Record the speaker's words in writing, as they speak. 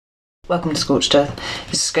Welcome to Scorched Earth.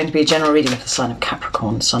 This is going to be a general reading of the sign of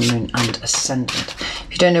Capricorn, Sun, Moon and Ascendant. If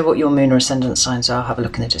you don't know what your Moon or Ascendant signs are, have a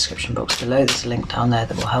look in the description box below. There's a link down there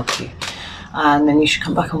that will help you. And then you should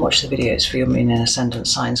come back and watch the videos for your Moon and Ascendant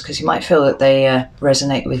signs, because you might feel that they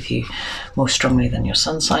resonate with you more strongly than your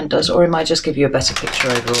Sun sign does, or it might just give you a better picture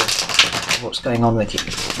overall of what's going on with you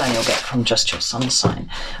than you'll get from just your Sun sign.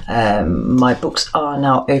 My books are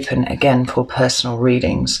now open again for personal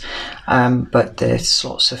readings, but the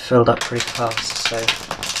slots are filled up pretty fast,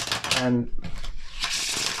 so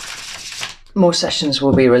more sessions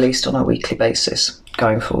will be released on a weekly basis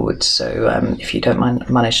going forward. So if you don't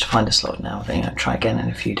manage to find a slot now, then try again in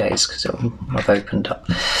a few days, because it will have opened up.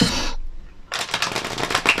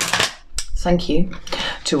 Thank you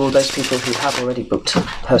to all those people who have already booked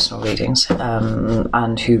personal readings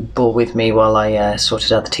and who bore with me while I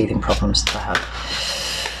sorted out the teething problems that I had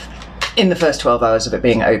in the first 12 hours of it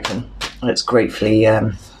being open. It's gratefully,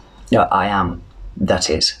 I am, that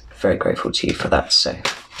is, very grateful to you for that. So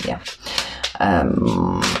yeah.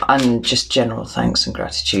 And just general thanks and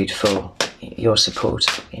gratitude for your support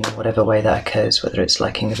in whatever way that occurs, whether it's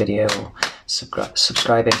liking the video or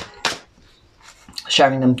subscribing,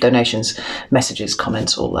 sharing them, donations, messages,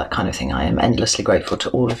 comments, all that kind of thing. I am endlessly grateful to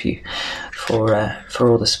all of you for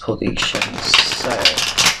all the support that you've shown us. So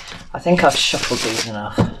I think I've shuffled these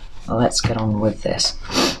enough. Well, let's get on with this.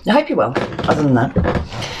 I hope you're well. Other than that,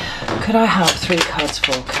 could I have 3 cards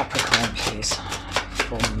for Capricorn, please,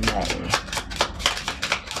 for May?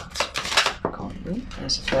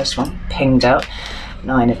 There's the first one, pinged out.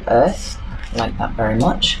 9 of Earth, I like that very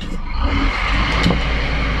much.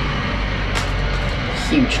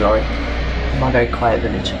 Huge lorry, my very quiet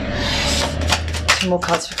village. 2 more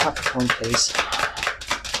cards for Capricorn, please.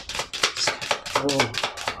 Oh,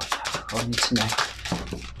 Capricorn, need to know.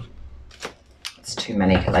 It's too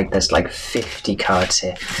many, like there's like 50 cards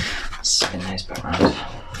here. Spin those back around.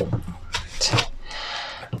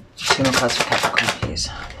 2 more cards for Capricorn, please.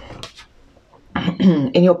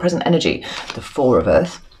 In your present energy, the 4 of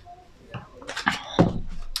Earth.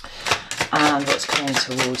 And what's coming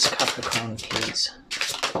towards Capricorn, please?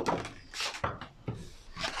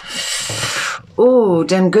 Oh,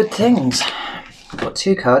 damn good things. I've got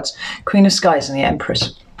 2 cards, Queen of Skies and the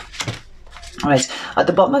Empress. Right, at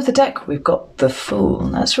the bottom of the deck, we've got the Fool.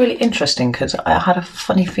 And that's really interesting, because I had a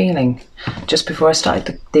funny feeling just before I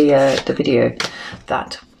started the video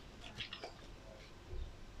that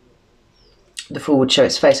the Fool would show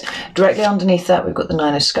its face. Directly underneath that, we've got the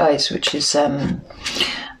 9 of Skies, which is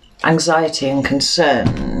anxiety and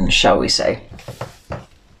concern, shall we say.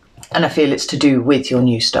 And I feel it's to do with your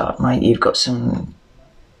new start, right? You've got some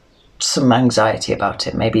anxiety about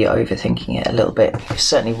it, maybe you're overthinking it a little bit. You're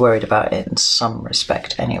certainly worried about it in some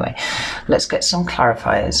respect anyway. Let's get some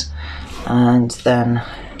clarifiers and then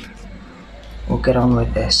we'll get on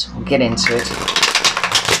with this. We'll get into it.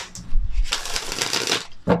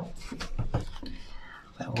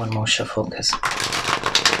 One more shuffle, because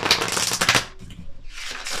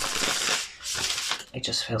it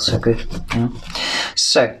just feels so good, you know?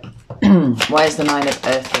 So, why is the 9 of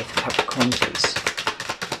Earth here for Capricorn, please?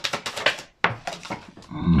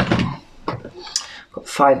 Got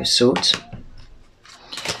 5 of Swords.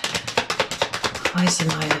 Why is the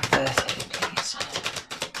 9 of Earth here, please?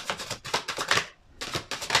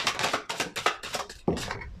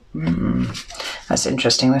 That's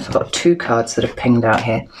interesting. We've got 2 cards that have pinged out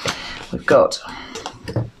here. We've got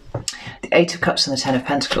the 8 of Cups and the 10 of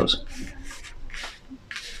Pentacles.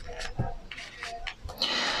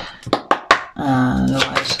 And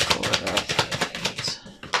why is the 4 of Earth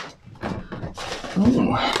here, please?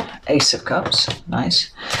 Ooh, Ace of Cups.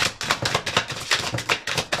 Nice.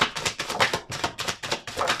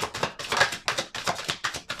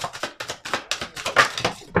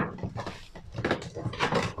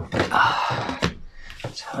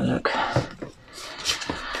 Look,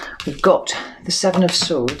 we've got the 7 of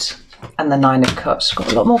Swords and the 9 of Cups.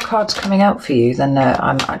 Got a lot more cards coming out for you than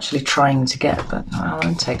I'm actually trying to get, but I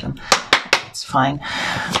won't take them. It's fine.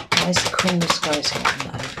 There's the Queen of Skies here and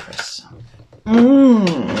the Empress.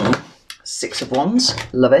 6 of Wands,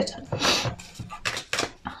 love it. There's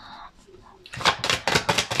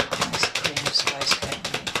the Queen of Skies here and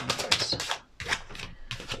the Empress.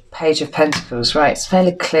 Page of Pentacles, right? It's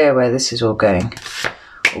fairly clear where this is all going.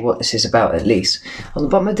 Or what this is about, at least. On the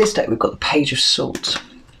bottom of this deck, we've got the Page of Swords.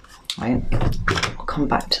 Right? I'll come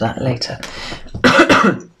back to that later.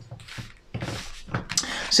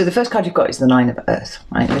 So the first card you've got is the 9 of Earth.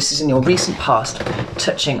 Right? This is in your recent past,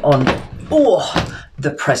 touching on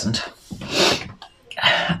the present.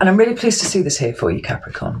 And I'm really pleased to see this here for you,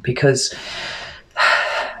 Capricorn, because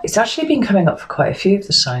It's actually been coming up for quite a few of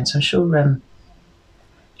the signs. I'm sure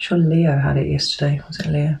Leo had it yesterday. Was it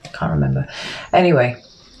Leo? I can't remember. Anyway,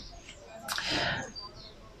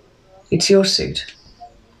 it's your suit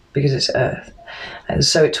because it's Earth. And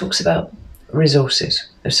so it talks about resources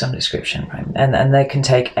of some description, right? And they can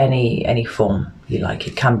take any form you like.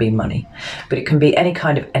 It can be money, but it can be any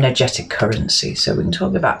kind of energetic currency. So we can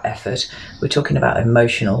talk about effort. We're talking about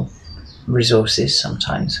emotional resources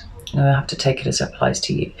sometimes. You have to take it as it applies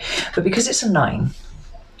to you. But because it's a 9,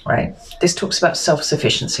 right, this talks about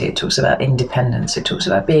self-sufficiency. It talks about independence. It talks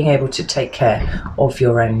about being able to take care of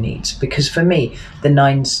your own needs. Because for me, the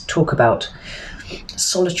 9s talk about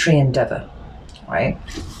solitary endeavor, right?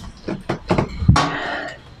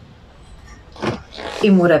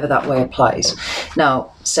 In whatever that way applies.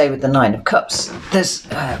 Now, say with the 9 of Cups, there's,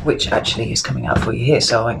 which actually is coming out for you here,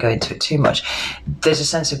 so I won't go into it too much. There's a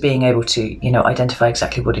sense of being able to, identify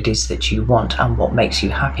exactly what it is that you want and what makes you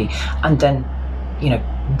happy, and then,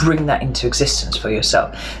 bring that into existence for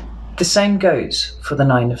yourself. The same goes for the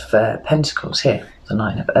 9 of Pentacles here, the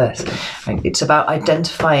 9 of Earth. Right? It's about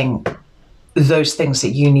identifying those things that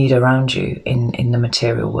you need around you in the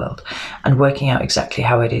material world and working out exactly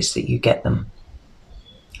how it is that you get them,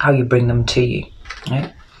 how you bring them to you,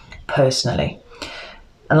 right? Personally.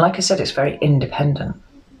 And like I said, it's very independent.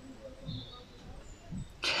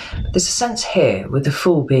 There's a sense here with the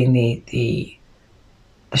Fool being the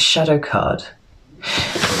shadow card,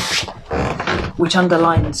 which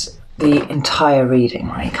underlines the entire reading,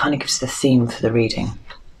 right? It kind of gives the theme for the reading.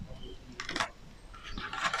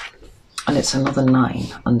 And it's another 9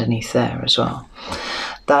 underneath there as well.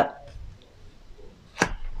 That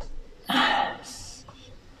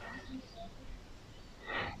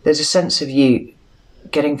there's a sense of you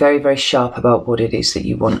getting very, very sharp about what it is that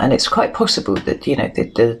you want. And it's quite possible that,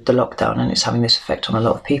 the lockdown, and it's having this effect on a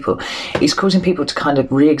lot of people, is causing people to kind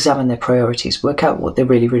of re-examine their priorities, work out what they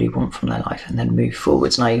really, really want from their life, and then move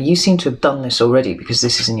forwards. Now, you seem to have done this already because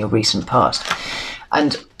this is in your recent past.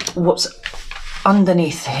 And what's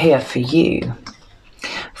underneath here for you,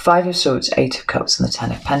 5 of Swords, 8 of Cups, and the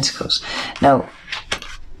 10 of Pentacles. Now,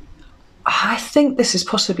 I think this is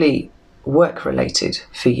possibly work-related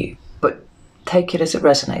for you, but take it as it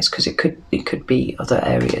resonates, because it could be other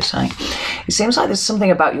areas, right? It seems like there's something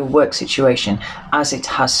about your work situation as it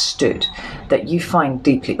has stood that you find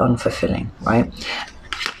deeply unfulfilling, right?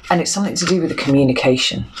 And it's something to do with the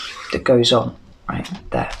communication that goes on right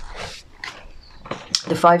there.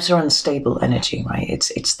 The 5s are unstable energy, right?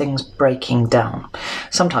 It's things breaking down.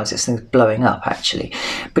 Sometimes it's things blowing up, actually,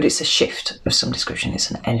 but it's a shift of some description.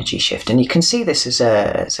 It's an energy shift, and you can see this as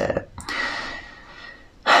a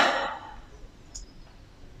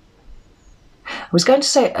I was going to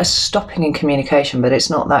say a stopping in communication, but it's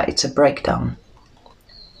not that. It's a breakdown.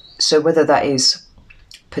 So whether that is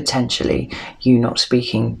potentially you not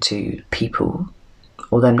speaking to people,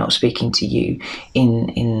 or them not speaking to you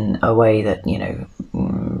in a way that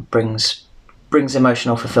brings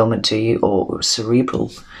emotional fulfillment to you, or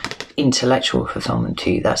cerebral, intellectual fulfillment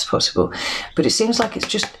to you, that's possible. But it seems like it's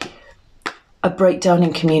just a breakdown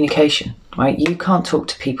in communication, right? You can't talk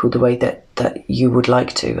to people the way that you would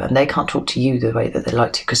like to, and they can't talk to you the way that they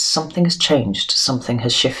like to, because something has changed, something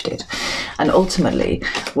has shifted. And ultimately,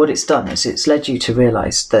 what it's done is it's led you to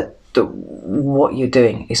realise that what you're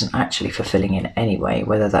doing isn't actually fulfilling in any way,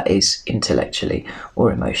 whether that is intellectually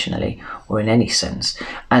or emotionally or in any sense,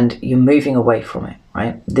 and you're moving away from it,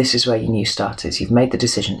 right? This is where your new start is. You've made the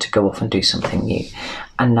decision to go off and do something new,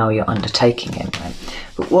 and now you're undertaking it, right?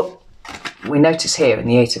 But what we notice here in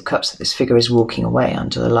the 8 of Cups, that this figure is walking away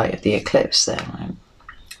under the light of the eclipse there, right?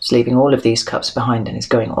 It's leaving all of these cups behind and is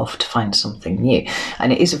going off to find something new.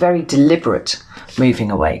 And it is a very deliberate moving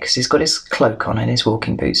away, because he's got his cloak on and his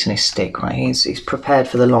walking boots and his stick, right? He's prepared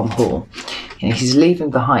for the long haul. He's leaving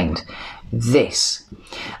behind this.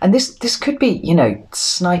 And this could be,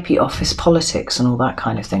 snipey office politics and all that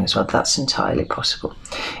kind of thing as well. That's entirely possible.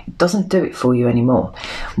 It doesn't do it for you anymore.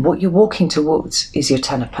 What you're walking towards is your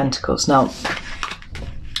 10 of Pentacles. Now,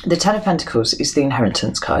 the 10 of Pentacles is the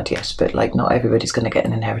inheritance card, yes, but not everybody's going to get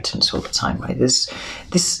an inheritance all the time, right? This,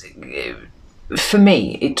 for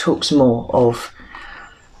me, it talks more of,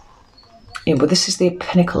 well, this is the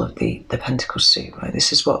pinnacle of the Pentacles suit, right?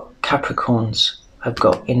 This is what Capricorns have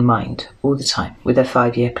got in mind all the time with their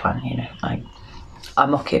 5-year plan. I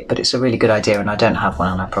mock it, but it's a really good idea, and I don't have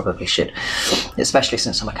one, and I probably should, especially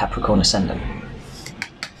since I'm a Capricorn ascendant.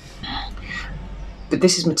 But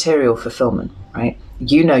this is material fulfillment, right?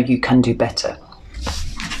 You can do better.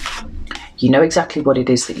 You know exactly what it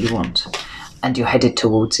is that you want, and you're headed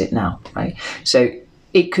towards it now, right? So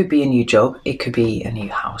it could be a new job, it could be a new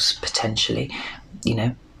house, potentially,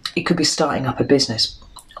 it could be starting up a business,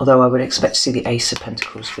 although I would expect to see the Ace of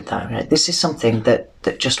Pentacles with that. Right? This is something that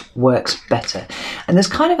just works better. And there's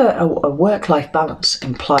kind of a work-life balance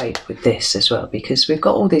implied with this as well, because we've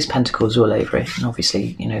got all these pentacles all over it. And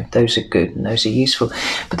obviously, you know, those are good and those are useful.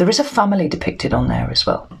 But there is a family depicted on there as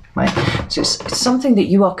well, right? So it's something that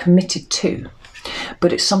you are committed to,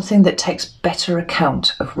 but it's something that takes better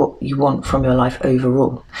account of what you want from your life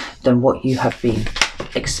overall than what you have been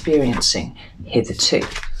experiencing hitherto.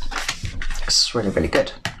 It's really, really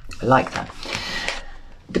good. I like that.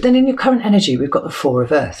 But then in your current energy, we've got the Four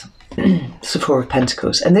of Earth. It's the Four of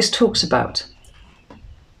Pentacles. And this talks about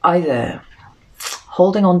either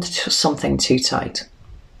holding on to something too tight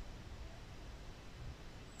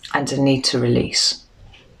and a need to release,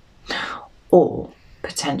 or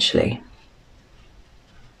potentially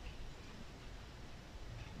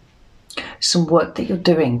some work that you're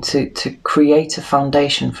doing to create a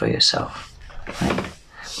foundation for yourself, right?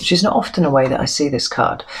 Which is not often a way that I see this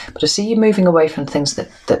card, but I see you moving away from things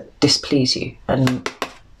that displease you and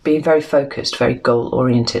being very focused, very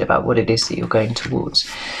goal-oriented about what it is that you're going towards.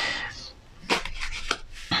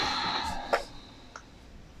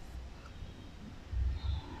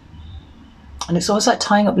 And it's always like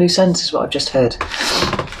tying up loose ends is what I've just heard,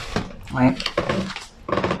 right?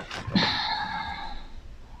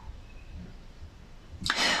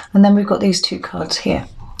 And then we've got these two cards here,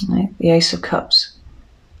 right? The Ace of Cups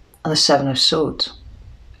and the Seven of Swords.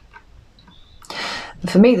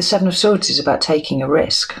 And for me, the Seven of Swords is about taking a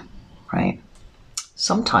risk, right?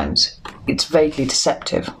 Sometimes it's vaguely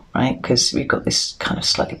deceptive, right? Because we've got this kind of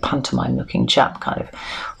slightly pantomime-looking chap kind of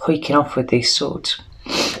hoiking off with these swords.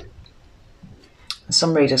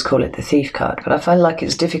 Some readers call it the Thief card, but I find like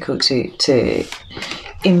it's difficult to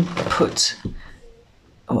input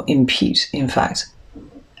or impute, in fact,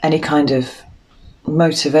 any kind of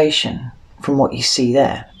motivation from what you see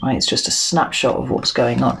there, right? It's just a snapshot of what's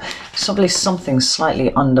going on. Something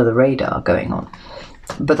slightly under the radar going on.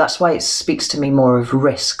 But that's why it speaks to me more of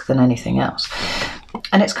risk than anything else.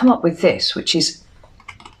 And it's come up with this, which is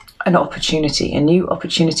an opportunity, a new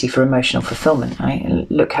opportunity for emotional fulfillment, right? And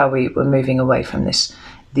look how we're moving away from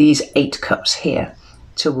these 8 cups here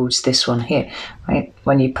towards this one here, right?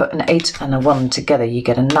 When you put an 8 and a 1 together, you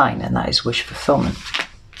get a 9, and that is wish fulfillment.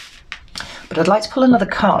 But I'd like to pull another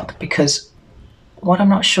card, because what I'm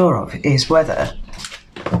not sure of is whether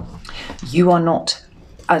you are not,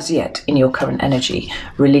 as yet, in your current energy,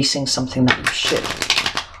 releasing something that you should,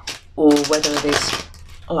 or whether it is,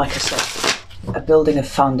 like I said, a building of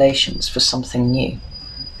foundations for something new.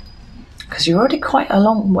 Because you're already quite a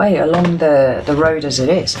long way along the road as it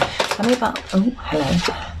is. Tell me about... Oh, hello.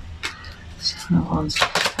 Seven of Wands.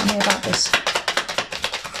 Tell me about this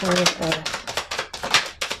Four of Earth.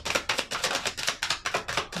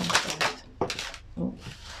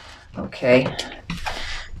 Okay.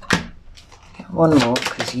 One more,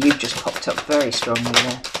 because you've just popped up very strongly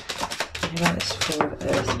there. Tell me about this Four of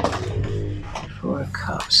Earth. Four of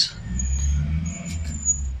Cups.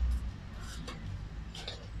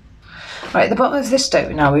 Right, at the bottom of this deck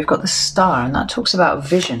now, we've got the Star, and that talks about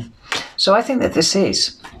vision. So I think that this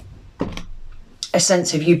is a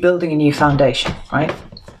sense of you building a new foundation, right?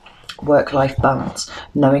 Work-life balance,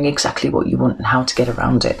 knowing exactly what you want and how to get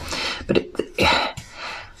around it. But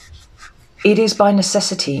it is by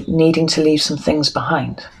necessity needing to leave some things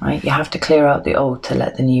behind, right? You have to clear out the old to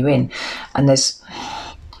let the new in. And there's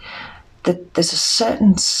a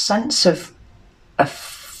certain sense of a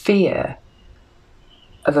fear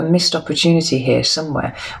of a missed opportunity here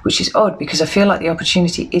somewhere, which is odd, because I feel like the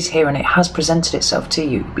opportunity is here and it has presented itself to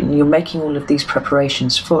you, and you're making all of these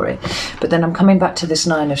preparations for it. But then I'm coming back to this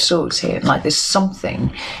Nine of Swords here, and like this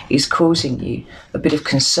something is causing you a bit of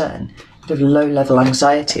concern, a bit of low-level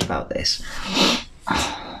anxiety about this.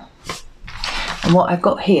 And what I've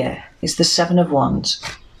got here is the Seven of Wands,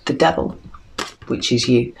 the Devil, which is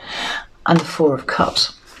you, and the Four of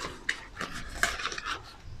Cups.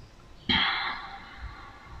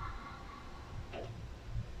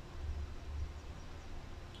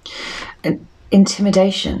 And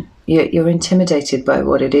intimidation. You're intimidated by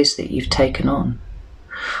what it is that you've taken on,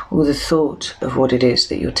 or the thought of what it is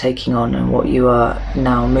that you're taking on and what you are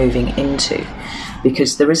now moving into,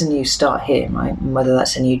 because there is a new start here, right? Whether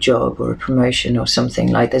that's a new job or a promotion or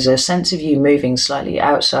something, like there's a sense of you moving slightly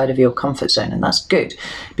outside of your comfort zone, and that's good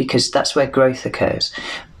because that's where growth occurs.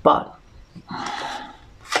 But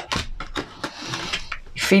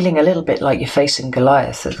you're feeling a little bit like you're facing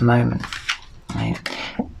Goliath at the moment, right?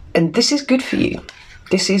 And this is good for you.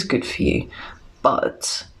 This is good for you.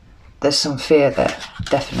 But there's some fear there,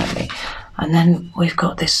 definitely. And then we've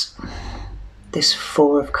got this this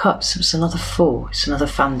Four of Cups. It's another four. It's another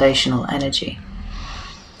foundational energy.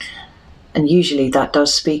 And usually that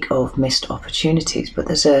does speak of missed opportunities, but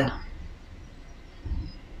there's a...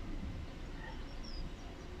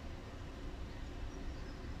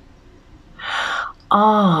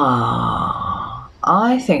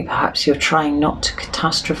 I think perhaps you're trying not to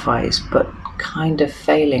catastrophize, but kind of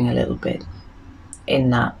failing a little bit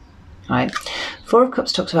in that, right? Four of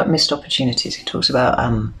Cups talks about missed opportunities. It talks about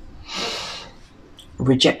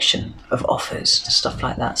rejection of offers and stuff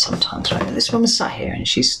like that sometimes, right? And this woman sat here and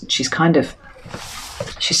she's sat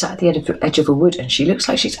at the edge of a wood, and she looks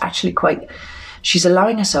like she's actually she's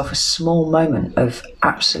allowing herself a small moment of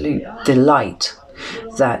absolute delight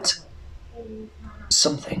that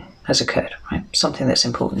something has occurred, right? Something that's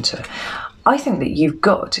important to her. I think that you've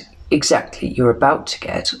got you're about to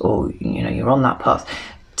get, or you're on that path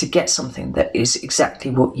to get something that is exactly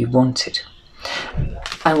what you wanted.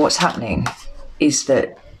 And what's happening is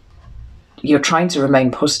that you're trying to remain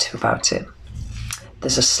positive about it.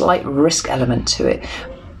 There's a slight risk element to it,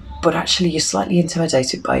 but actually you're slightly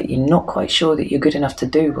intimidated by it. You're not quite sure that you're good enough to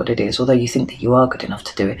do what it is, although you think that you are good enough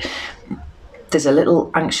to do it. There's a little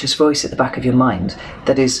anxious voice at the back of your mind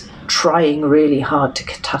that is trying really hard to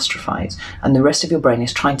catastrophize, and the rest of your brain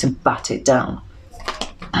is trying to bat it down.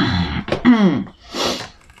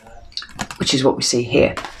 Which is what we see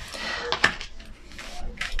here.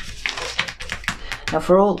 Now,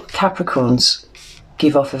 for all Capricorns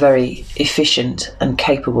give off a very efficient and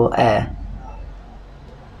capable air,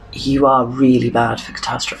 you are really bad for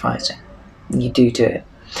catastrophizing. You do it.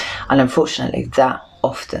 And unfortunately, that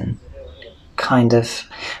often kind of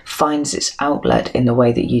finds its outlet in the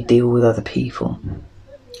way that you deal with other people.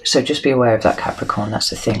 So just be aware of that, Capricorn. That's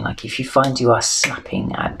the thing. Like, if you find you are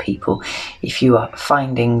snapping at people, if you are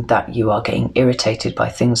finding that you are getting irritated by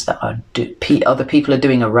things that other people are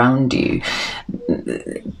doing around you,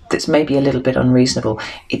 that's maybe a little bit unreasonable,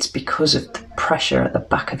 it's because of the pressure at the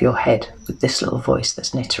back of your head with this little voice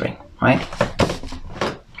that's knittering, right?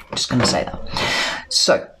 I'm just going to say that.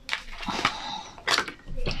 So,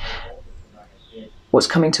 what's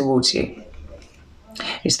coming towards you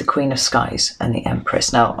is the Queen of Skies and the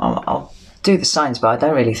Empress. Now, I'll do the signs, but I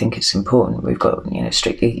don't really think it's important. We've got,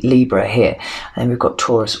 strictly Libra here, and then we've got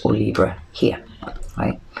Taurus or Libra here,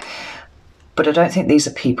 right? But I don't think these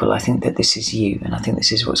are people. I think that this is you, and I think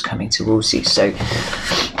this is what's coming towards you. So,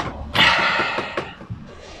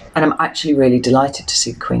 and I'm actually really delighted to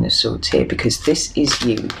see the Queen of Swords here, because this is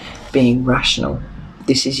you being rational.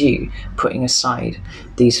 This is you putting aside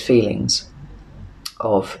these feelings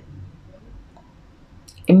of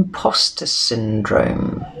imposter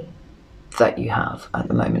syndrome that you have at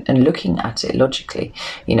the moment, and looking at it logically.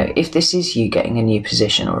 If this is you getting a new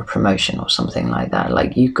position or a promotion or something like that,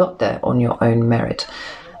 like, you got there on your own merit,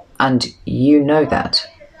 and you know that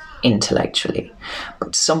intellectually,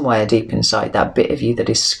 but somewhere deep inside, that bit of you that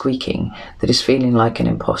is squeaking, that is feeling like an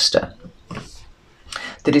imposter,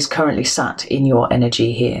 that is currently sat in your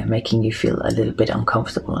energy here, making you feel a little bit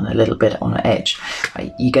uncomfortable and a little bit on edge,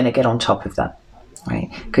 right? You're going to get on top of that, right?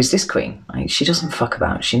 Because this Queen, right, she doesn't fuck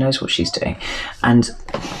about. She knows what she's doing, and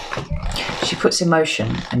she puts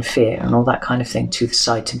emotion and fear and all that kind of thing to the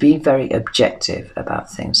side to be very objective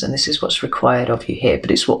about things. And this is what's required of you here,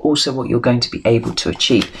 but it's also what you're going to be able to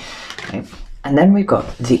achieve, right? And then we've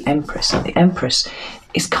got the Empress, and the Empress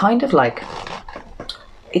is kind of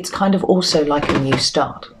also like a new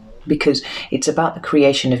start, because it's about the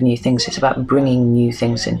creation of new things. It's about bringing new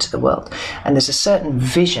things into the world. And there's a certain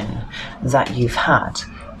vision that you've had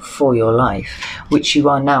for your life, which you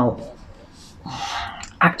are now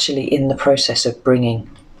actually in the process of bringing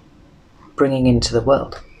into the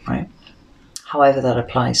world, right? However that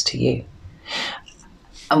applies to you.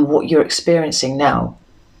 And what you're experiencing now,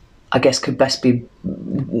 I guess, could best be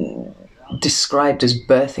described as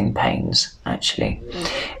birthing pains, actually.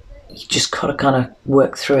 You just got to kind of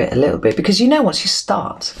work through it a little bit, because once you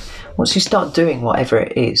start doing whatever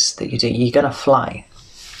it is that you do, you're going to fly.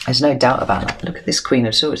 There's no doubt about that. Look at this Queen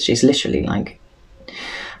of Swords. She's literally like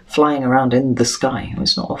flying around in the sky.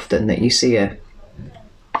 It's not often that you see a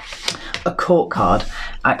court card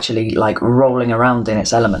actually like rolling around in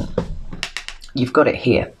its element. You've got it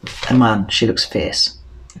here, and man, she looks fierce.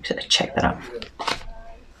 Check that out.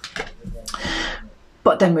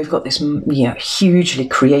 But then we've got this, hugely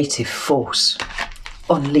creative force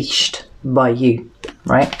unleashed by you,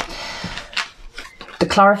 right? The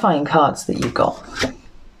clarifying cards that you've got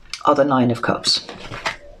are the Nine of Cups,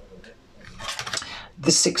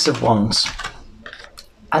 the Six of Wands,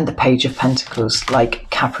 and the Page of Pentacles. Like,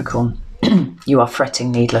 Capricorn, you are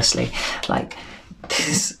fretting needlessly. Like,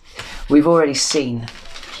 this, we've already seen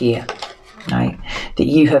here right? That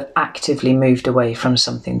you have actively moved away from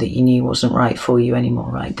something that you knew wasn't right for you anymore,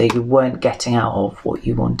 right? That you weren't getting out of what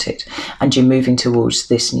you wanted, and you're moving towards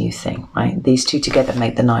this new thing, right? These two together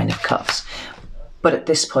make the Nine of Cups. But at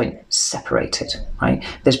this point, separated, right?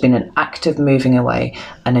 There's been an active moving away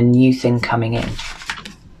and a new thing coming in.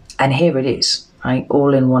 And here it is, right?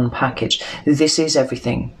 All in one package. This is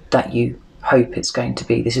everything that you hope it's going to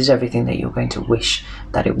be. This is everything that you're going to wish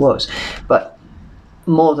that it was. But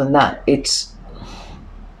more than that, it's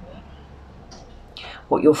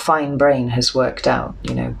what your fine brain has worked out,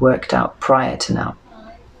 worked out prior to now.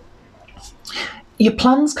 Your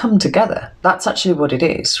plans come together. That's actually what it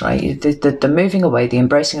is, right? The moving away, the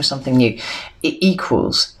embracing of something new, it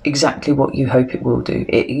equals exactly what you hope it will do.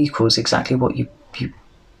 It equals exactly what you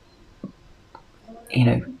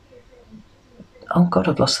oh God,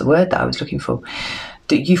 I've lost the word that I was looking for.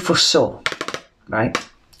 That you foresaw, right?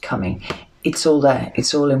 Coming. It's all there.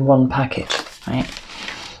 It's all in one package, right?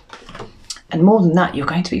 And more than that, you're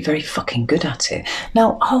going to be very fucking good at it.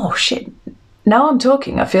 Now, oh shit. Now I'm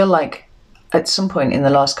talking. I feel like at some point in the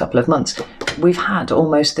last couple of months, we've had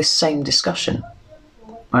almost this same discussion,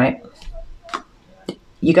 right?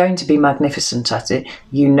 You're going to be magnificent at it.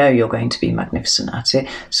 You know you're going to be magnificent at it.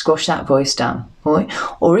 Squash that voice down, all right?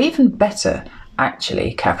 Or even better,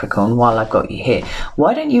 actually, Capricorn, while I've got you here,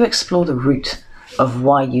 why don't you explore the root of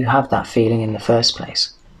why you have that feeling in the first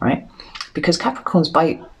place, right? Because Capricorns,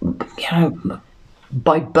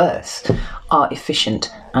 by birth, are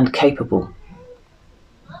efficient and capable.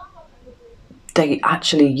 They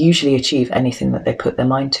actually usually achieve anything that they put their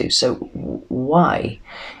mind to. So why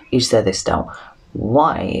is there this doubt?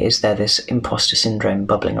 Why is there this imposter syndrome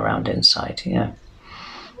bubbling around inside?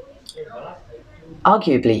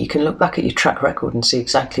 Arguably, you can look back at your track record and see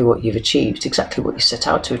exactly what you've achieved, exactly what you set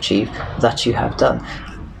out to achieve, that you have done,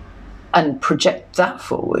 and project that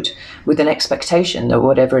forward with an expectation that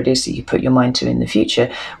whatever it is that you put your mind to in the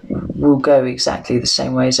future will go exactly the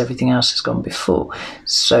same way as everything else has gone before.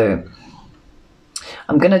 So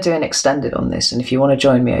I'm going to do an extended on this, and if you want to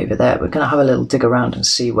join me over there, we're going to have a little dig around and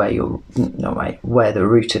see where where the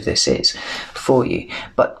root of this is for you.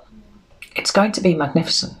 But it's going to be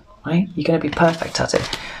magnificent, right? You're going to be perfect at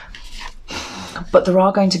it. But there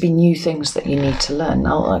are going to be new things that you need to learn.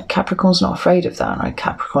 Now, Capricorn's not afraid of that, right?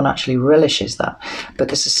 Capricorn actually relishes that. But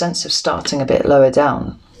there's a sense of starting a bit lower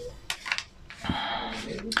down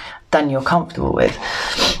than you're comfortable with.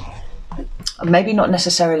 Maybe not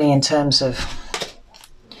necessarily in terms of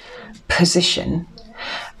position,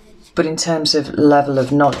 but in terms of level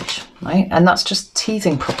of knowledge, right? And that's just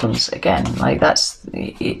teething problems again.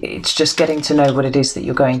 It's just getting to know what it is that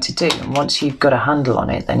you're going to do. And once you've got a handle on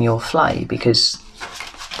it, then you'll fly, because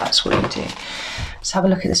that's what you do. Let's have a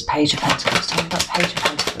look at this Page of Pentacles. Tell me about Page of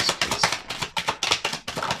Pentacles, please.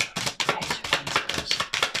 Page of Pentacles.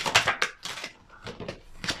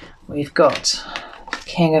 We've got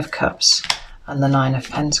King of Cups and the Nine of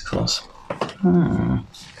Pentacles.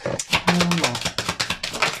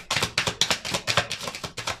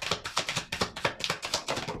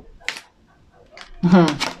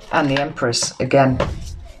 And the Empress again.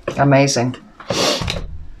 Amazing.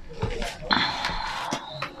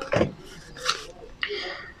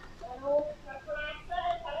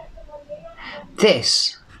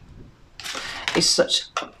 This is such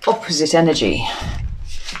opposite energy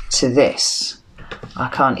to this. I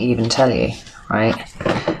can't even tell you, right?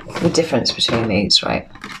 The difference between these, right?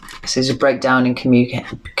 This is a breakdown in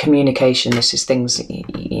communication. This is things,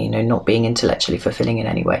 not being intellectually fulfilling in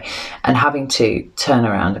any way, and having to turn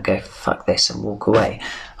around and go, fuck this, and walk away,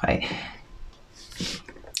 right?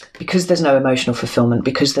 Because there's no emotional fulfillment,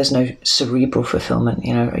 because there's no cerebral fulfillment,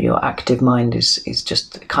 your active mind is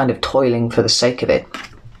just kind of toiling for the sake of it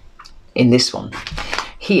in this one.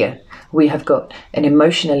 Here, we have got an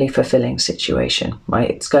emotionally fulfilling situation,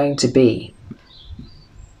 right? It's going to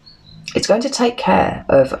take care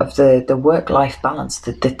of the work-life balance,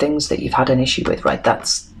 the things that you've had an issue with, right?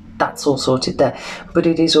 That's all sorted there. But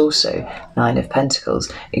it is also Nine of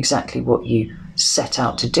Pentacles, exactly what you set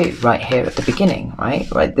out to do right here at the beginning, right?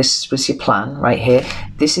 This was your plan right here.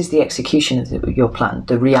 This is the execution of your plan,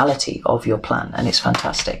 the reality of your plan, and it's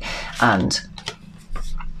fantastic. And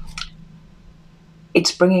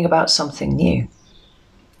it's bringing about something new,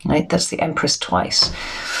 right? That's the Empress twice.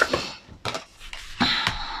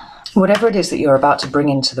 Whatever it is that you're about to bring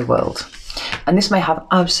into the world, and this may have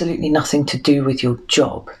absolutely nothing to do with your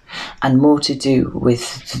job and more to do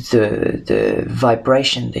with the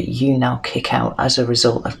vibration that you now kick out as a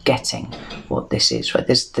result of getting what this is, right?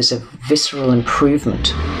 There's a visceral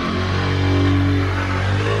improvement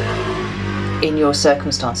in your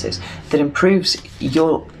circumstances that improves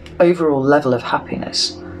your overall level of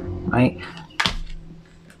happiness, right?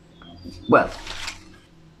 Well,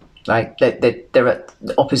 like they're at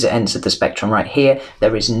the opposite ends of the spectrum. Right here,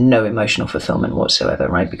 there is no emotional fulfillment whatsoever,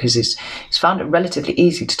 right? Because he's found it relatively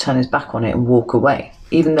easy to turn his back on it and walk away,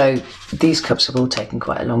 even though these cups have all taken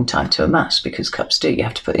quite a long time to amass, because cups do. You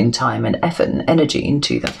have to put in time and effort and energy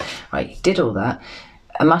into them, right? He did all that,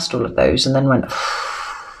 amassed all of those, and then went,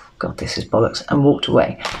 God, this is bollocks, and walked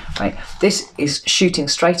away, right? This is shooting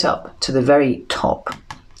straight up to the very top,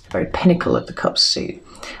 the very pinnacle of the cups suit.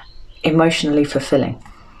 Emotionally fulfilling.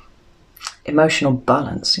 Emotional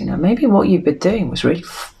balance, you know, maybe what you've been doing was really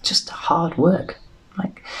just hard work,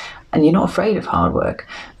 like, and you're not afraid of hard work,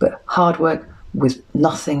 but hard work with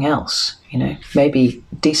nothing else, you know, maybe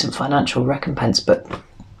decent financial recompense. But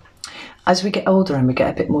as we get older and we get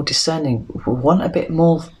a bit more discerning, we want a bit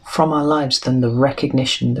more from our lives than the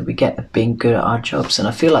recognition that we get of being good at our jobs. And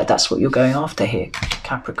I feel like that's what you're going after here,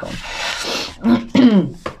 Capricorn.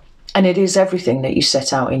 And it is everything that you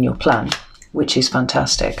set out in your plan, which is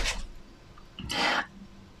fantastic.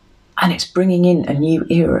 And it's bringing in a new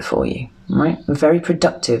era for you, right? A very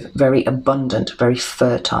productive, very abundant, very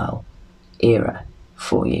fertile era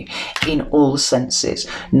for you in all senses,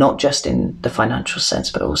 not just in the financial sense,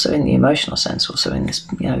 but also in the emotional sense, also in this,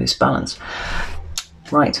 you know, this balance.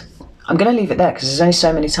 Right. I'm going to leave it there because there's only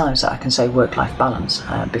so many times that I can say work-life balance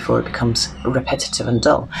before it becomes repetitive and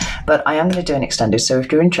dull. But I am going to do an extended, so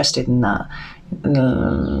if you're interested in that,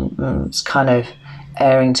 it's kind of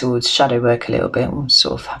airing towards shadow work a little bit. We'll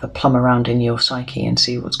sort of have a plumb around in your psyche and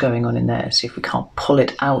see what's going on in there, see if we can't pull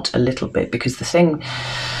it out a little bit. Because the thing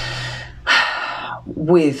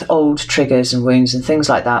with old triggers and wounds and things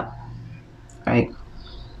like that, right,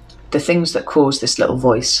 the things that cause this little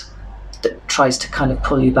voice that tries to kind of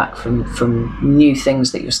pull you back from new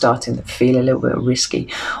things that you're starting that feel a little bit risky,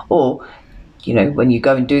 or, you know, when you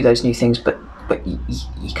go and do those new things, but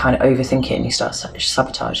you kind of overthink it and you start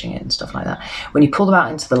sabotaging it and stuff like that. When you pull them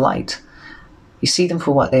out into the light, you see them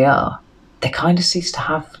for what they are, they kind of cease to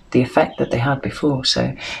have the effect that they had before.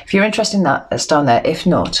 So if you're interested in that, that's down there. If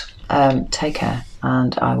not, take care,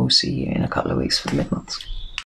 and I will see you in a couple of weeks for the mid-months.